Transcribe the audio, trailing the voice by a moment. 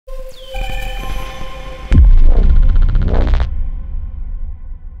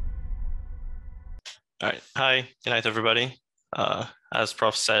Hi, good night, everybody. As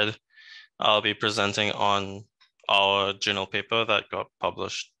Prof said, I'll be presenting on our journal paper that got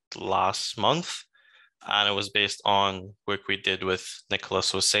published last month, and it was based on work we did with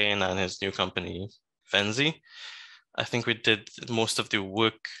Nicholas Hossain and his new company, Venzi. I think we did most of the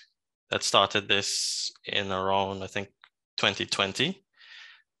work that started this in around, I think, 2020,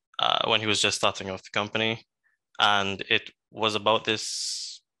 when he was just starting off the company. And it was about this,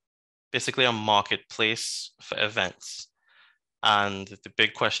 basically a marketplace for events. And the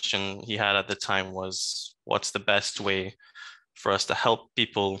big question he had at the time was, what's the best way for us to help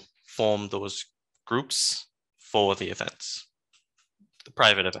people form those groups for the events, the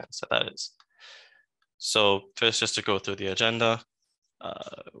private events, that is. So first, just to go through the agenda,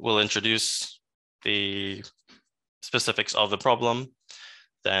 we'll introduce the specifics of the problem,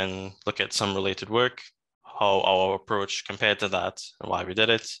 then look at some related work, how our approach compared to that and why we did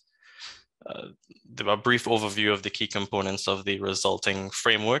it, a brief overview of the key components of the resulting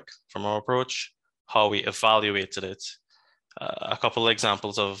framework from our approach, how we evaluated it, a couple of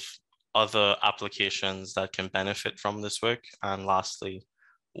examples of other applications that can benefit from this work, and lastly,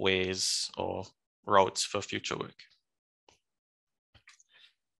 ways or routes for future work.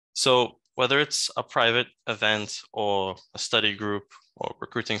 So whether it's a private event or a study group or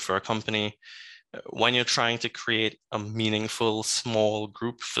recruiting for a company, when you're trying to create a meaningful small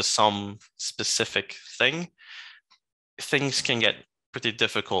group for some specific thing, things can get pretty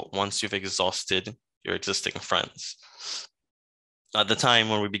difficult once you've exhausted your existing friends. At the time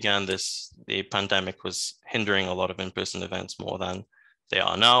when we began this, the pandemic was hindering a lot of in-person events more than they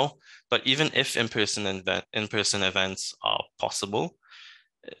are now. But even if in-person events are possible,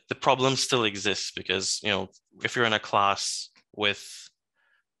 the problem still exists because, if you're in a class with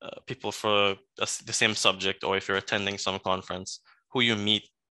people for the same subject, or if you're attending some conference, who you meet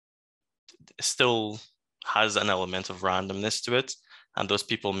still has an element of randomness to it, and those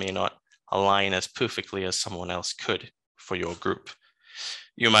people may not align as perfectly as someone else could for your group.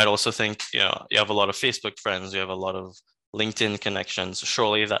 You might also think, you have a lot of Facebook friends, you have a lot of LinkedIn connections,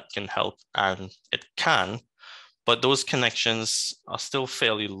 surely that can help, and it can, but those connections are still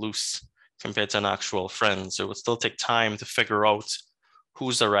fairly loose compared to an actual friend. So it would still take time to figure out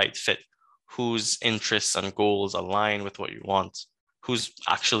who's the right fit, whose interests and goals align with what you want, who's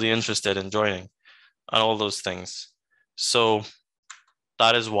actually interested in joining, and all those things. So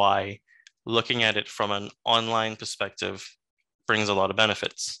that is why looking at it from an online perspective brings a lot of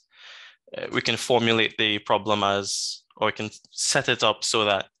benefits. We can formulate the problem or we can set it up so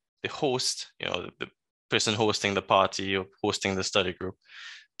that the host, the person hosting the party or hosting the study group,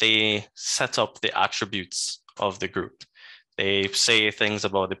 they set up the attributes of the group. They say things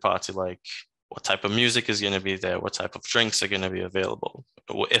about the party like what type of music is going to be there, what type of drinks are going to be available,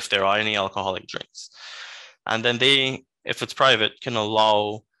 if there are any alcoholic drinks. And then they, if it's private, can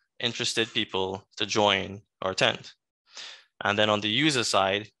allow interested people to join or attend. And then on the user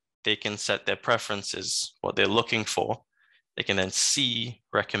side, they can set their preferences, what they're looking for. They can then see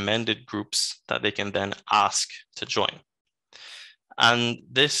recommended groups that they can then ask to join. And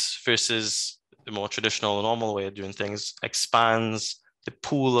this versus the more traditional, normal way of doing things expands the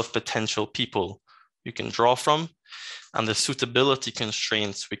pool of potential people you can draw from, and the suitability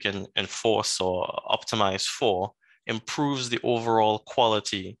constraints we can enforce or optimize for improves the overall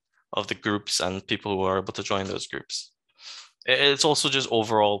quality of the groups and people who are able to join those groups. It's also just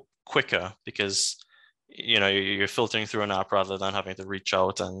overall quicker because you're filtering through an app rather than having to reach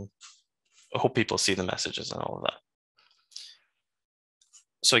out and hope people see the messages and all of that.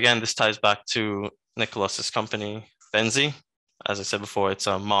 So again, this ties back to Nicholas's company, Venzi. As I said before, it's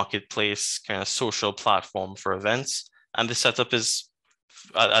a marketplace kind of social platform for events. And the setup is,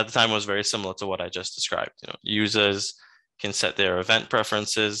 at the time, was very similar to what I just described. Users can set their event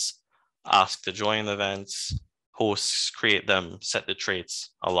preferences, ask to join events, hosts create them, set the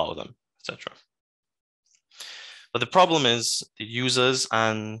traits, allow them, etc. But the problem is the users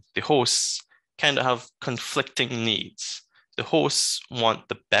and the hosts kind of have conflicting needs. The hosts want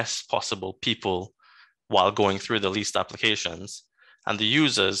the best possible people while going through the least applications. And the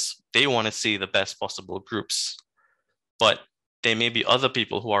users, they want to see the best possible groups. But there may be other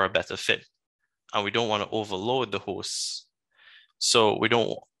people who are a better fit. And we don't want to overload the hosts. So we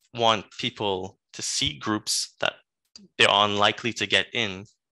don't want people to see groups that they are unlikely to get in,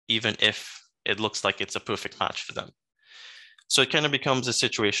 even if it looks like it's a perfect match for them. So it kind of becomes a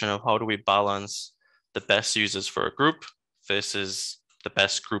situation of how do we balance the best users for a group versus the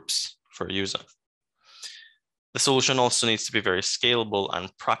best groups for a user. The solution also needs to be very scalable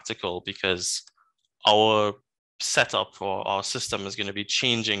and practical because our setup or our system is going to be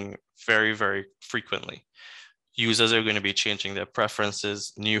changing very, very frequently. Users are going to be changing their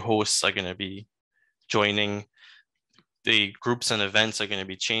preferences. New hosts are going to be joining. The groups and events are going to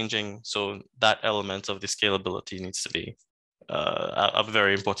be changing. So that element of the scalability needs to be a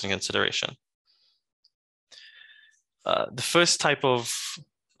very important consideration. The first type of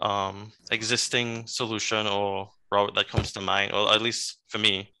existing solution or route that comes to mind, or at least for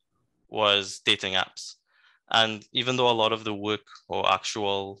me, was dating apps. And even though a lot of the work or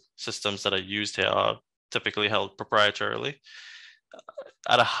actual systems that are used here are typically held proprietarily,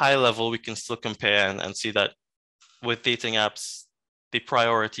 at a high level, we can still compare and see that with dating apps, the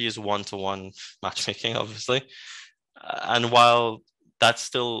priority is one-to-one matchmaking, obviously. And while that's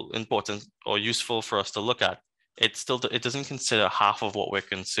still important or useful for us to look at, it doesn't consider half of what we're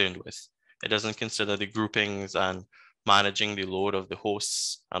concerned with. It doesn't consider the groupings and managing the load of the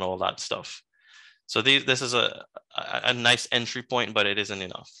hosts and all that stuff. So this is a nice entry point, but it isn't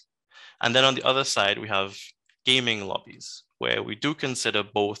enough. And then on the other side, we have gaming lobbies, where we do consider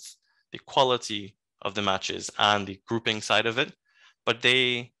both the quality of the matches and the grouping side of it, but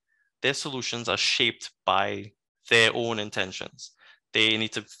their solutions are shaped by their own intentions. They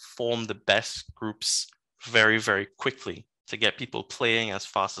need to form the best groups very, very quickly to get people playing as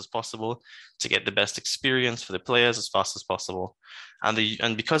fast as possible, to get the best experience for the players as fast as possible.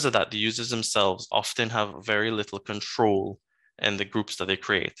 And because of that, the users themselves often have very little control in the groups that they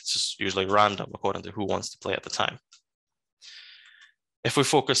create. It's just usually random according to who wants to play at the time. If we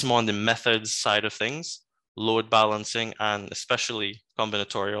focus more on the methods side of things, load balancing and especially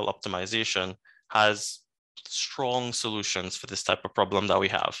combinatorial optimization has strong solutions for this type of problem that we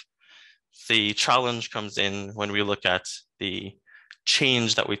have. The challenge comes in when we look at the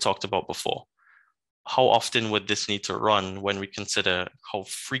change that we talked about before. How often would this need to run when we consider how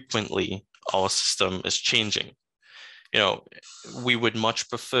frequently our system is changing? We would much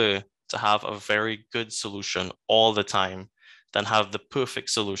prefer to have a very good solution all the time than have the perfect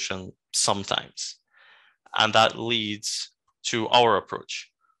solution sometimes. And that leads to our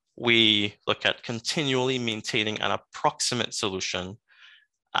approach. We look at continually maintaining an approximate solution,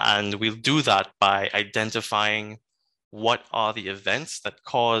 and we'll do that by identifying what are the events that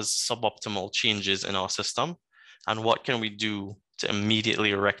cause suboptimal changes in our system, and what can we do to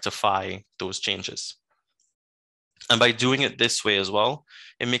immediately rectify those changes. And by doing it this way as well,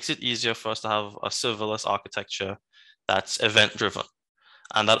 it makes it easier for us to have a serverless architecture that's event-driven.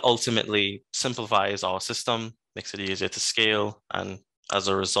 And that ultimately simplifies our system, makes it easier to scale, and as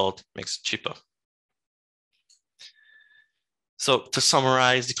a result, makes it cheaper. So to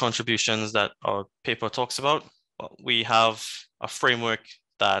summarize the contributions that our paper talks about, we have a framework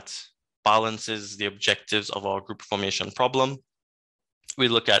that balances the objectives of our group formation problem. We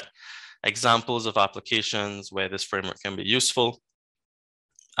look at examples of applications where this framework can be useful,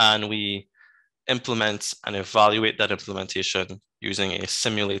 and we implement and evaluate that implementation using a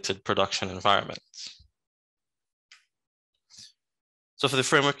simulated production environment. So for the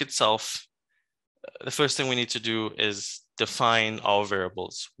framework itself, the first thing we need to do is define our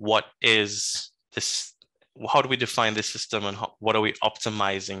variables. What is this? How do we define this system, and what are we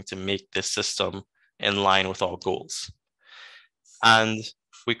optimizing to make this system in line with our goals? And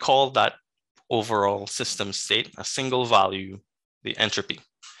we call that overall system state a single value, the entropy.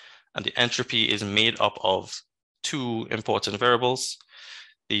 And the entropy is made up of two important variables: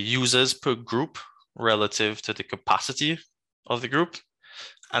 the users per group relative to the capacity of the group,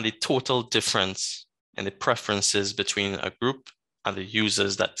 and the total difference in the preferences between a group and the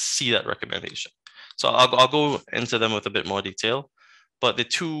users that see that recommendation. So I'll go into them with a bit more detail, but the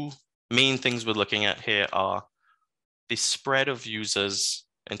two main things we're looking at here are the spread of users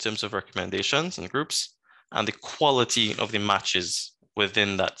in terms of recommendations and groups, and the quality of the matches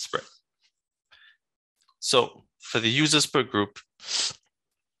within that spread. So for the users per group,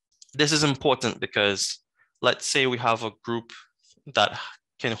 this is important because let's say we have a group that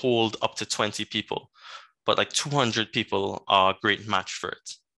can hold up to 20 people, but like 200 people are a great match for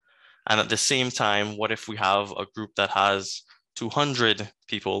it. And at the same time, what if we have a group that has 200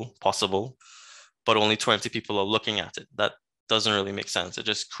 people possible, but only 20 people are looking at it? That doesn't really make sense. It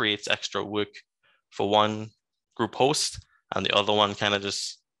just creates extra work for one group host, and the other one kind of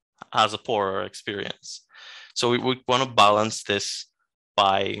just has a poorer experience. So we want to balance this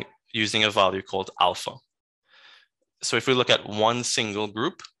by using a value called alpha. So if we look at one single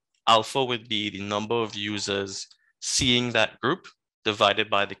group, alpha would be the number of users seeing that group divided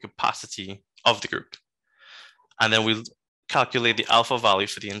by the capacity of the group. And then we'll calculate the alpha value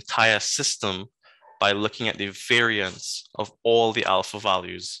for the entire system by looking at the variance of all the alpha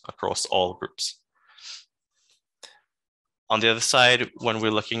values across all groups. On the other side, when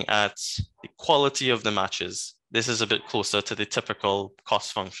we're looking at the quality of the matches, this is a bit closer to the typical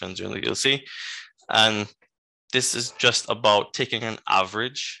cost functions you'll see. And this is just about taking an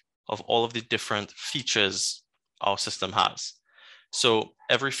average of all of the different features our system has. So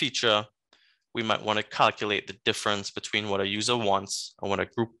every feature, we might want to calculate the difference between what a user wants and what a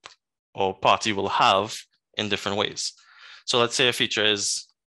group or party will have in different ways. So let's say a feature is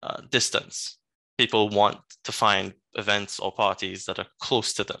distance. People want to find events or parties that are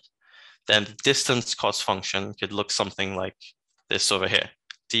close to them. Then the distance cost function could look something like this over here,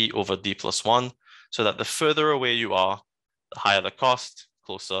 d over d plus 1, so that the further away you are, the higher the cost,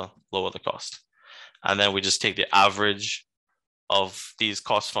 closer, lower the cost. And then we just take the average of these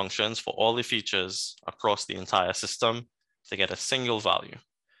cost functions for all the features across the entire system to get a single value.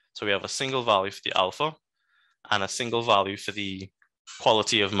 So we have a single value for the alpha and a single value for the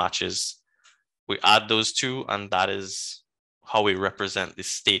quality of matches. We add those two, and that is how we represent the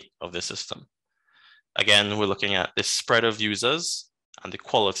state of the system. Again, we're looking at the spread of users and the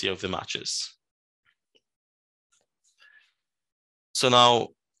quality of the matches. So now,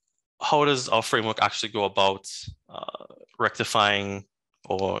 how does our framework actually go about rectifying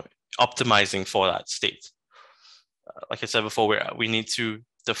or optimizing for that state? Like I said before, we need to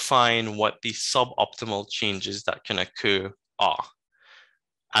define what the suboptimal changes that can occur are,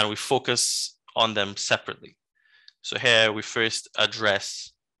 and we focus on them separately. So here we first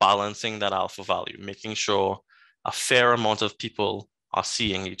address balancing that alpha value, making sure a fair amount of people are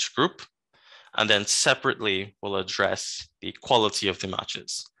seeing each group. And then separately, we'll address the quality of the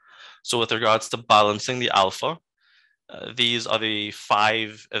matches. So with regards to balancing the alpha, these are the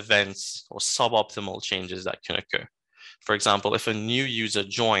 5 events or suboptimal changes that can occur. For example, if a new user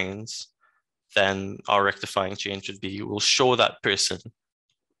joins, then our rectifying change would be, we'll show that person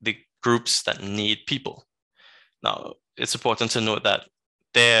the groups that need people. Now, it's important to note that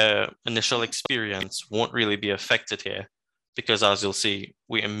their initial experience won't really be affected here, because as you'll see,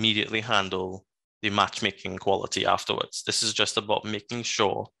 we immediately handle the matchmaking quality afterwards. This is just about making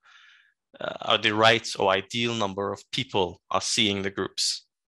sure the right or ideal number of people are seeing the groups.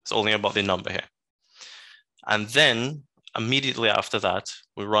 It's only about the number here. And then immediately after that,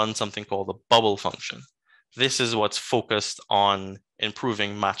 we run something called the bubble function. This is what's focused on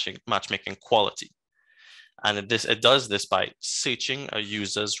improving matchmaking quality. And it does this by searching a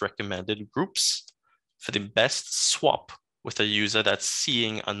user's recommended groups for the best swap with a user that's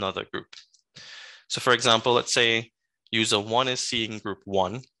seeing another group. So for example, let's say user 1 is seeing group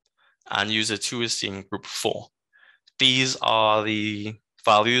 1 and user 2 is seeing group 4. These are the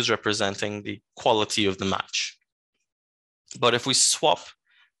values representing the quality of the match. But if we swap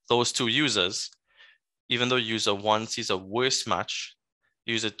those two users, even though user 1 sees a worse match,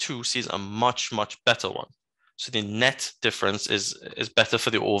 user 2 sees a much, much better one. So the net difference is better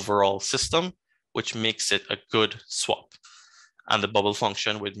for the overall system, which makes it a good swap. And the bubble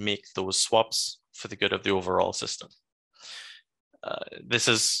function would make those swaps for the good of the overall system. This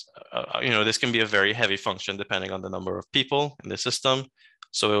is, this can be a very heavy function depending on the number of people in the system.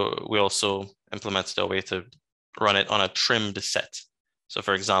 So we also implemented a way to run it on a trimmed set. So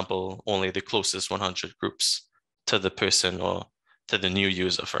for example, only the closest 100 groups to the person or to the new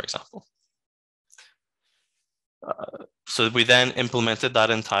user, for example. So we then implemented that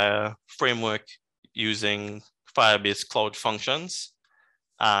entire framework using Firebase Cloud Functions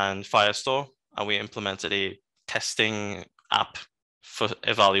and Firestore, and we implemented a testing app for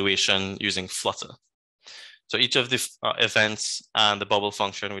evaluation using Flutter. So each of the events and the bubble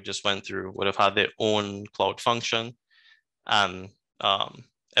function we just went through would have had their own cloud function, and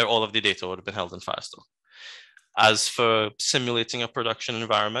all of the data would have been held in Firestore. As for simulating a production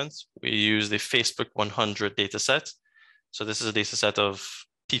environment, we use the Facebook 100 dataset. So this is a dataset of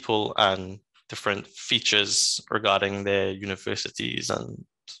people and different features regarding their universities and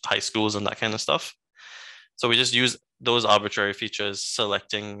high schools and that kind of stuff. So we just use those arbitrary features,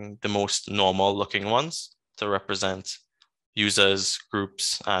 selecting the most normal looking ones to represent users,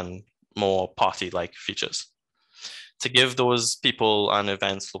 groups, and more party-like features. To give those people and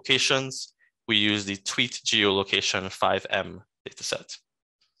events locations, we use the tweet geolocation 5M dataset.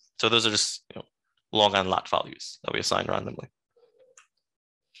 So those are just long and lat values that we assign randomly.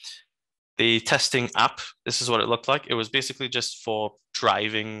 The testing app, this is what it looked like. It was basically just for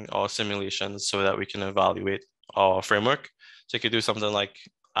driving our simulations so that we can evaluate our framework. So you could do something like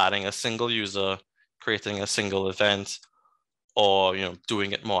adding a single user, creating a single event, or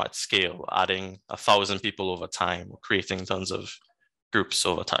doing it more at scale, adding 1,000 people over time, or creating tons of groups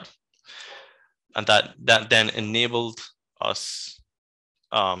over time. And that then enabled us,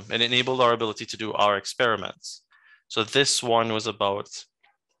 it enabled our ability to do our experiments. So this one was about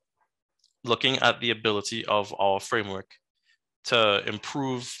looking at the ability of our framework to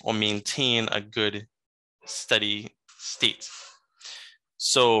improve or maintain a good, steady state.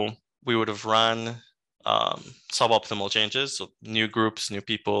 So we would have run suboptimal changes, so new groups, new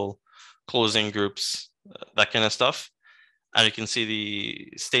people, closing groups, that kind of stuff. And you can see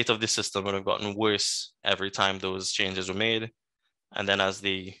the state of the system would have gotten worse every time those changes were made. And then as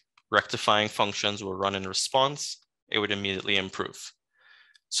the rectifying functions were run in response, it would immediately improve.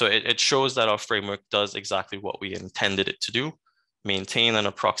 So it shows that our framework does exactly what we intended it to do, maintain an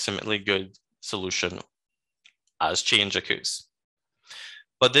approximately good solution as change occurs.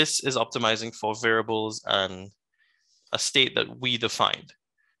 But this is optimizing for variables and a state that we defined.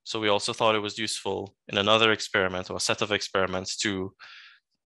 So we also thought it was useful in another experiment or a set of experiments to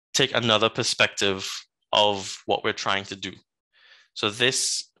take another perspective of what we're trying to do. So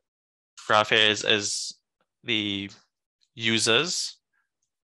this graph here is the users,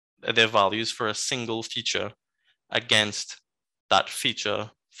 their values for a single feature against that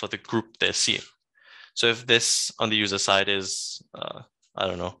feature for the group they're seeing. So if this on the user side is, I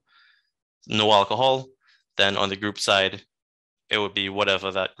don't know, no alcohol, then on the group side, it would be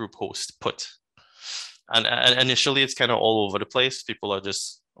whatever that group host put. And initially, it's kind of all over the place. People are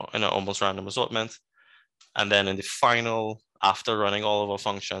just in an almost random assortment. And then in the final, after running all of our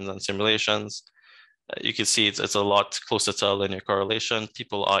functions and simulations, you can see it's a lot closer to a linear correlation.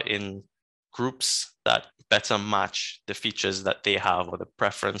 People are in groups that better match the features that they have or the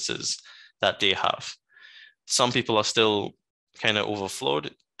preferences that they have. Some people are still kind of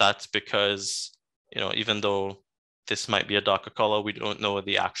overflowed. That's because, even though this might be a darker color, we don't know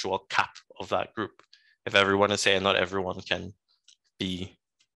the actual cap of that group. If everyone is saying not everyone can be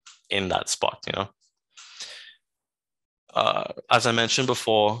in that spot, As I mentioned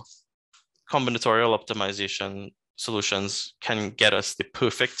before, combinatorial optimization solutions can get us the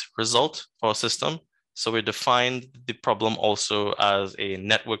perfect result for our system. So we defined the problem also as a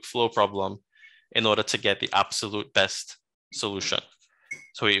network flow problem in order to get the absolute best solution.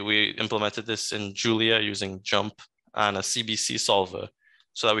 So we implemented this in Julia using JUMP and a CBC solver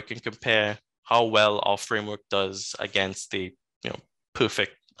so that we can compare how well our framework does against the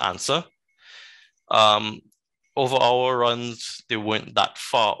perfect answer. Over our runs, they weren't that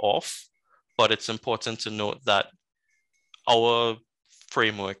far off, but it's important to note that our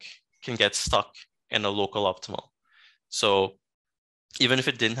framework can get stuck in a local optimal. So even if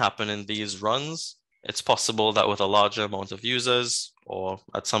it didn't happen in these runs, it's possible that with a larger amount of users or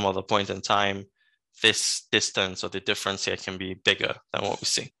at some other point in time, this distance or the difference here can be bigger than what we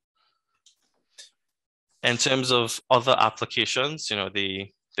see. In terms of other applications,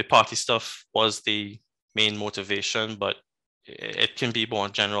 the party stuff was the main motivation, but it can be more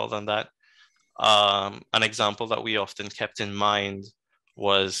general than that. An example that we often kept in mind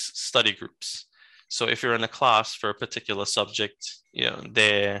was study groups. So if you're in a class for a particular subject,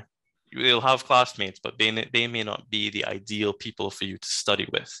 you'll have classmates, but they may not be the ideal people for you to study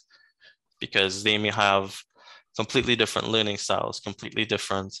with because they may have completely different learning styles, completely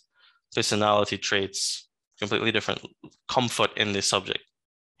different personality traits, completely different comfort in the subject.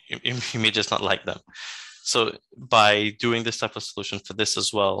 You may just not like them. So by doing this type of solution for this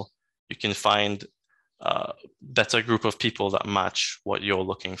as well, you can find a better group of people that match what you're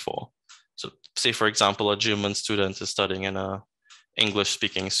looking for. So say, for example, a German student is studying in a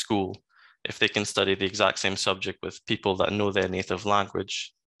English-speaking school. If they can study the exact same subject with people that know their native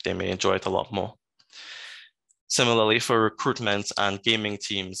language, they may enjoy it a lot more. Similarly, for recruitment and gaming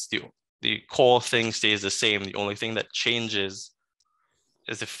teams, the core thing stays the same. The only thing that changes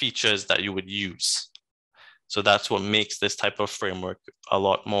is the features that you would use. So that's what makes this type of framework a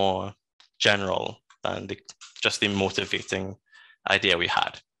lot more general than just the motivating idea we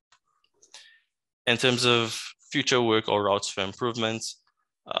had. In terms of future work or routes for improvement,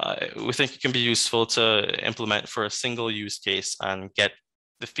 we think it can be useful to implement for a single use case and get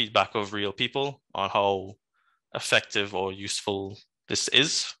the feedback of real people on how effective or useful this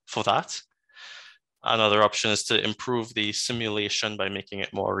is for that. Another option is to improve the simulation by making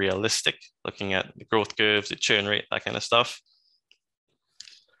it more realistic, looking at the growth curves, the churn rate, that kind of stuff.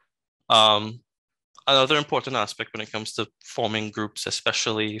 Another important aspect when it comes to forming groups,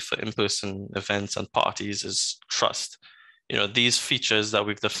 especially for in-person events and parties, is trust. These features that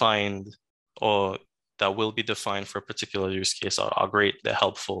we've defined or that will be defined for a particular use case are great, they're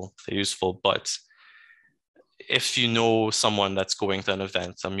helpful, they're useful, but if you know someone that's going to an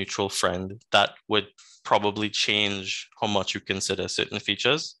event, a mutual friend, that would probably change how much you consider certain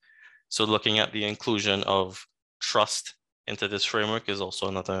features. So looking at the inclusion of trust into this framework is also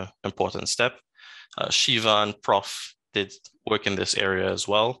another important step. Shiva and Prof did work in this area as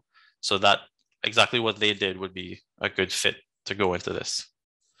well. So that exactly what they did would be a good fit to go into this.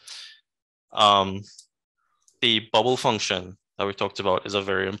 The bubble function that we talked about is a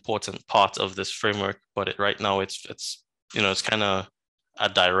very important part of this framework, but right now it's kind of a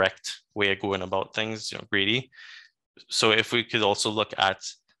direct way of going about things, greedy. So if we could also look at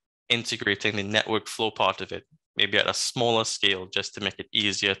integrating the network flow part of it, maybe at a smaller scale, just to make it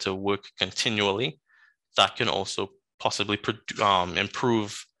easier to work continually, that can also possibly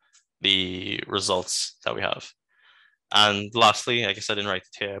improve the results that we have. And lastly, I guess I didn't write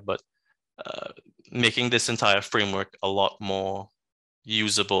it here, but making this entire framework a lot more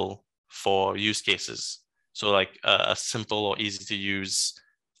usable for use cases. So like a simple or easy to use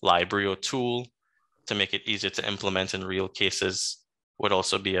library or tool to make it easier to implement in real cases would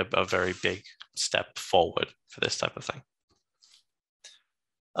also be a very big step forward for this type of thing.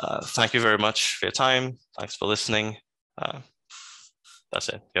 Thank you very much for your time. Thanks for listening. That's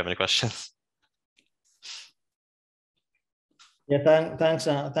it. Do you have any questions? Yeah, thanks,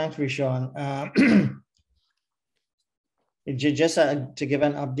 Reshawn. Just to give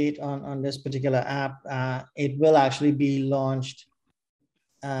an update on this particular app, it will actually be launched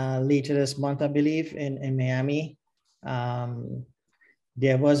later this month, I believe, in Miami.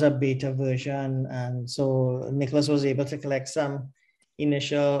 There was a beta version, and so Nicholas was able to collect some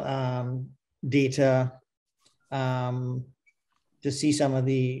initial data to see some of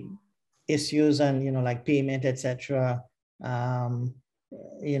the issues and like payment, etc.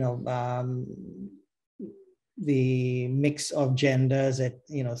 The mix of genders,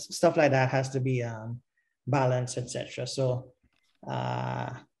 stuff like that has to be balanced, etc. So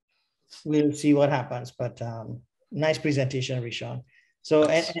we'll see what happens. But nice presentation, Reshawn. So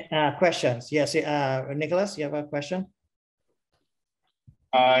questions? Yes, Nicholas, you have a question?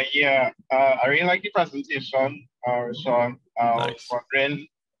 Yeah, I really like the presentation, Reshawn. I was wondering,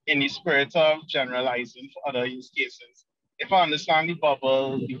 in the spirit of generalizing for other use cases, if I understand the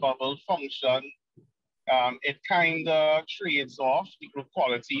bubble function, it kind of trades off the group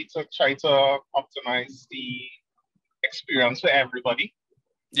quality to try to optimize the experience for everybody.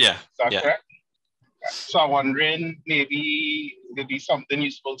 Yeah. Is that correct? So I'm wondering, maybe it'd be something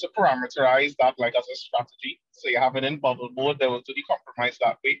useful to parameterize that, like as a strategy. So you have it in bubble mode, they will do the compromise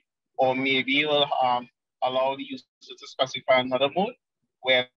that way. Or maybe it will allow the user to specify another mode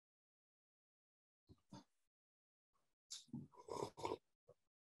where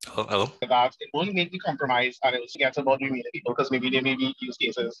hello. That it won't make the compromise and it will forget about the remaining people because maybe there may be use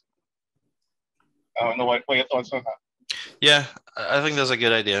cases. I don't know what your thoughts on that. Yeah, I think that's a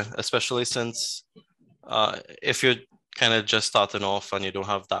good idea, especially since if you're kind of just starting off and you don't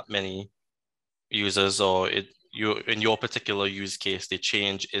have that many users, or in your particular use case, the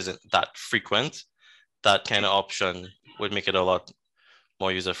change isn't that frequent, that kind of option would make it a lot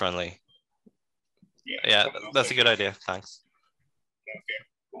more user-friendly. Yeah, that's a good idea. Thanks. Okay.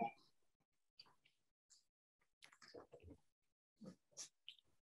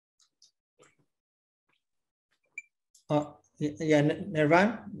 Yeah,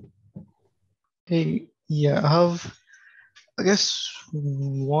 Nirvan? Hey, yeah, I have, I guess,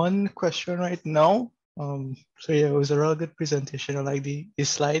 one question right now. So yeah, it was a real good presentation. I like the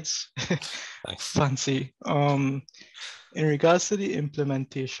slides. Fancy. In regards to the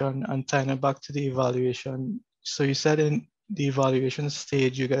implementation and tying it back to the evaluation, so you said in the evaluation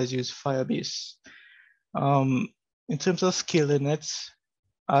stage, you guys use Firebase. In terms of scaling it,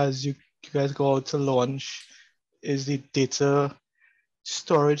 as you guys go out to launch, is the data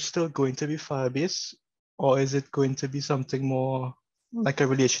storage still going to be Firebase, or is it going to be something more like a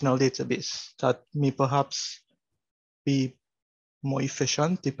relational database that may perhaps be more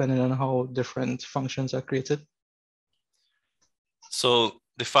efficient depending on how different functions are created? So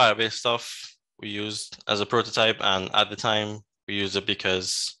the Firebase stuff we used as a prototype, and at the time we used it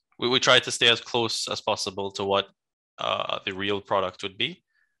because we tried to stay as close as possible to what the real product would be.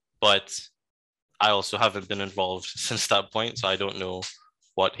 But I also haven't been involved since that point, so I don't know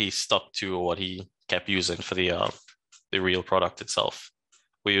what he stuck to or what he kept using for the real product itself.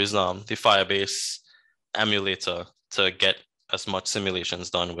 We use the Firebase emulator to get as much simulations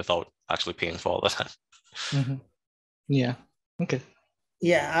done without actually paying for all of that. Mm-hmm. Yeah. Okay.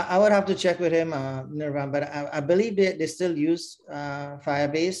 Yeah, I would have to check with him, Nirvan, but I believe they still use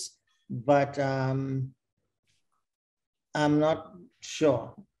Firebase, but I'm not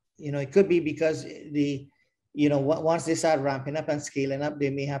sure. It could be because once they start ramping up and scaling up, they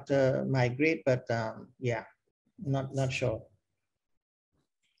may have to migrate, but yeah, not sure.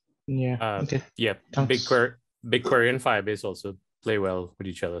 Yeah. Okay. Yeah. Thanks. BigQuery and Firebase also play well with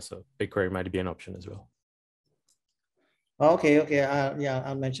each other. So BigQuery might be an option as well. Okay, okay. Yeah,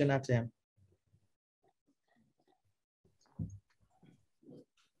 I'll mention that to him.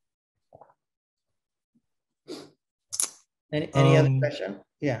 Any other question?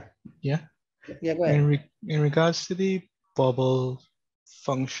 Yeah. Yeah. Yeah, go ahead. In regards to the bubble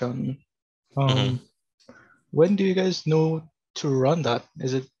function, when do you guys know to run that?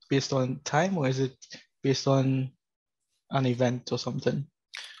 Is it based on time or is it based on an event or something?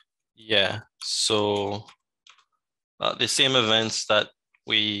 Yeah, so the same events that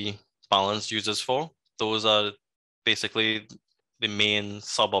we balance users for, those are basically the main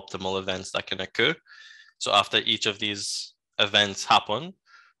suboptimal events that can occur. So after each of these events happen,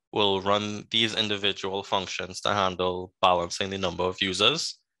 we'll run these individual functions to handle balancing the number of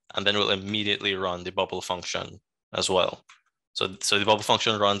users, and then we'll immediately run the bubble function as well. So the bubble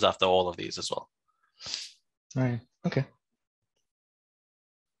function runs after all of these as well. All right, okay.